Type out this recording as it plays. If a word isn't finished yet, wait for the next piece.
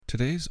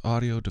Today's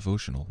audio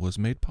devotional was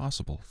made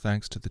possible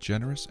thanks to the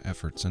generous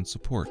efforts and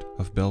support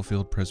of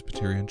Bellefield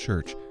Presbyterian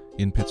Church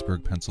in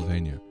Pittsburgh,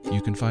 Pennsylvania.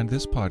 You can find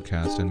this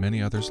podcast and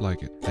many others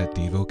like it at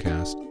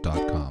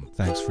Devocast.com.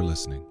 Thanks for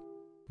listening.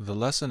 The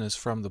lesson is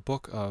from the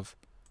book of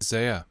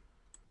Isaiah.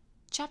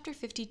 Chapter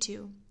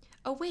 52.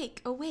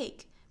 Awake,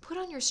 awake! Put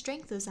on your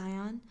strength, O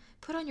Zion.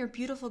 Put on your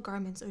beautiful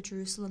garments, O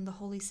Jerusalem, the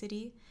holy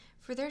city.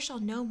 For there shall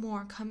no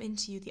more come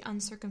into you the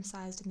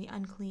uncircumcised and the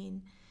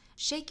unclean.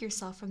 Shake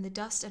yourself from the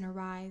dust and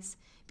arise.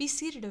 Be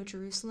seated, O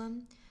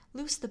Jerusalem.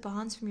 Loose the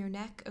bonds from your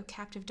neck, O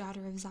captive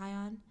daughter of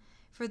Zion.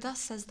 For thus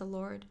says the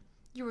Lord,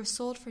 you were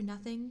sold for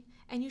nothing,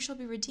 and you shall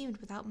be redeemed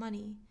without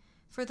money.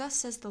 For thus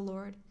says the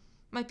Lord,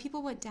 my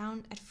people went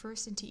down at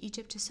first into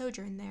Egypt to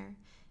sojourn there,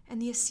 and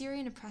the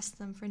Assyrian oppressed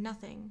them for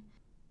nothing.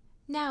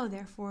 Now,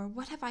 therefore,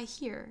 what have I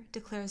here,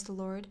 declares the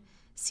Lord,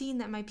 seeing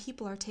that my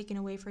people are taken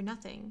away for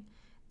nothing?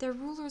 Their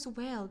rulers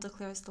wail,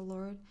 declares the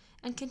Lord,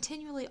 and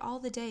continually all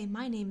the day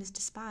my name is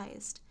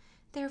despised.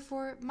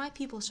 Therefore my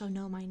people shall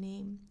know my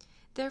name.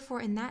 Therefore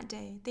in that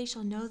day they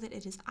shall know that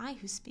it is I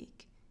who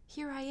speak.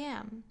 Here I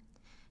am.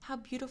 How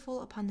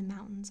beautiful upon the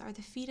mountains are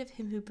the feet of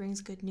him who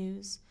brings good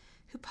news,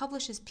 who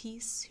publishes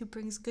peace, who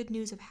brings good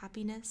news of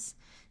happiness,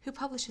 who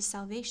publishes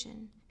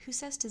salvation, who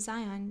says to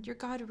Zion, your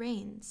God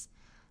reigns.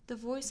 The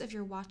voice of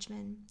your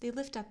watchmen, they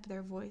lift up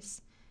their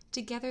voice.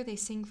 Together they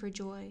sing for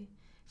joy.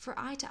 For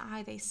eye to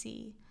eye they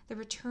see the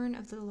return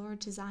of the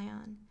Lord to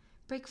Zion.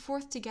 Break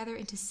forth together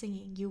into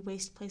singing, you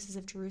waste places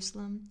of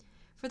Jerusalem.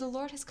 For the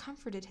Lord has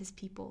comforted his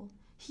people.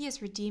 He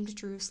has redeemed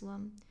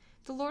Jerusalem.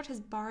 The Lord has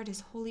bared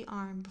his holy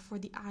arm before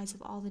the eyes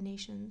of all the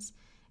nations,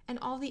 and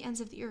all the ends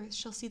of the earth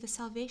shall see the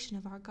salvation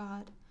of our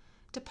God.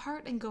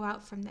 Depart and go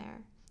out from there.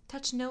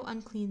 Touch no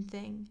unclean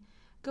thing.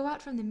 Go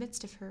out from the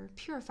midst of her.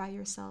 Purify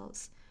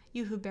yourselves,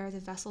 you who bear the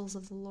vessels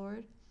of the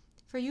Lord.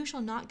 For you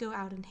shall not go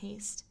out in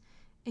haste,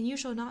 and you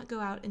shall not go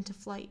out into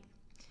flight.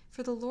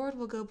 For the Lord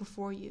will go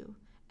before you,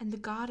 and the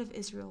God of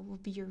Israel will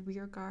be your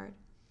rear guard.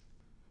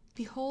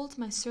 Behold,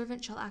 my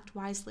servant shall act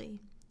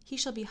wisely. He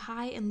shall be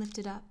high and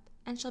lifted up,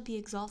 and shall be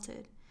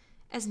exalted.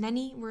 As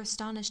many were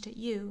astonished at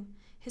you,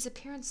 his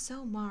appearance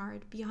so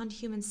marred beyond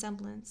human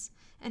semblance,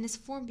 and his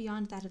form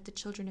beyond that of the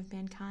children of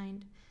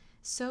mankind,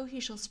 so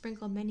he shall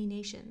sprinkle many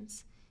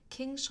nations.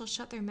 Kings shall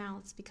shut their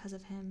mouths because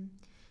of him.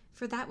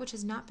 For that which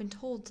has not been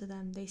told to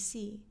them they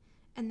see,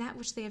 and that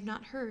which they have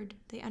not heard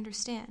they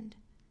understand.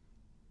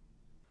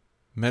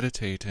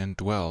 Meditate and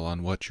dwell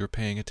on what you're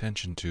paying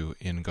attention to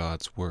in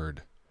God's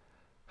Word.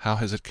 How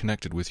has it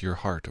connected with your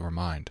heart or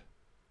mind?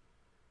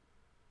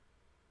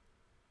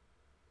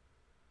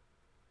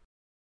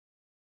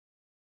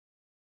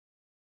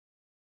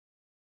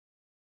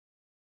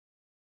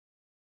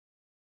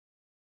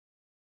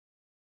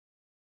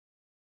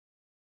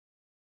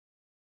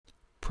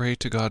 Pray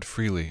to God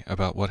freely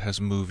about what has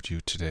moved you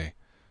today.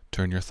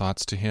 Turn your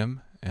thoughts to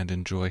Him and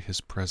enjoy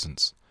His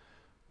presence.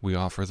 We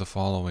offer the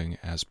following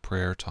as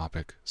prayer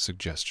topic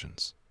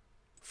suggestions.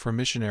 For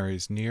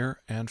missionaries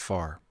near and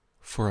far,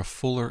 for a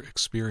fuller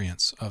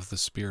experience of the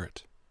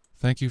Spirit.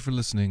 Thank you for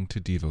listening to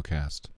Devocast.